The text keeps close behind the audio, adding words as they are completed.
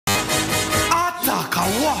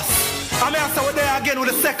Wasp. I'm here we're there again with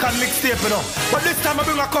the second mixtape, you know. But this time I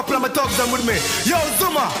bring a couple of my thugs them with me. Yo,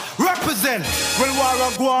 Zuma, represent. Well,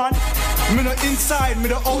 war go on. Me no inside, me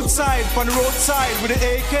the outside, from the roadside with the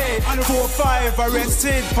AK and the 4-5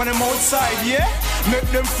 arrested from them outside, yeah? Make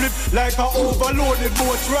them flip like a overloaded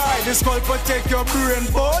boat ride. The skull protect your brain,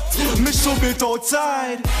 but me show it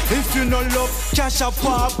outside. If you no love, cash a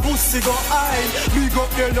park, pussy go hide. Big up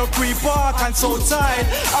there, no pre-park and southside.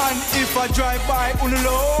 And if I drive by on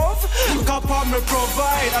love, copper me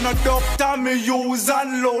provide. And a doctor me use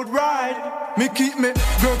and load ride. Me keep me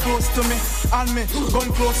girl close to me, and me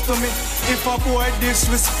gun close to me. If a boy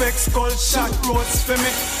disrespect, skull shot roads for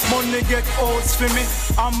me. Money get house for me,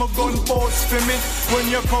 I'm a gun post for me. When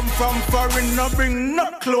you come from foreign, no bring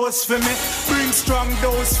no clothes for me. Bring strong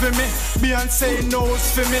dose for me, Beyonce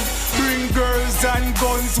nose for me. Bring girls and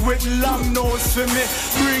guns with long nose for me.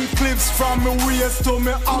 Bring clips from me waist to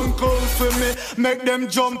me ankles for me. Make them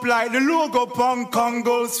jump like the logo punk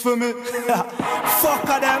Congos for me. Fuck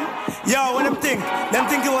of them. Yo, what them think? Them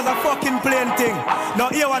think it was a fucking plain thing. Now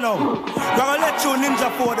here I know. Gonna let you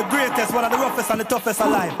Ninja Ford, the greatest, one of the roughest and the toughest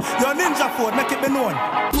alive. You're Ninja Ford, make it be known.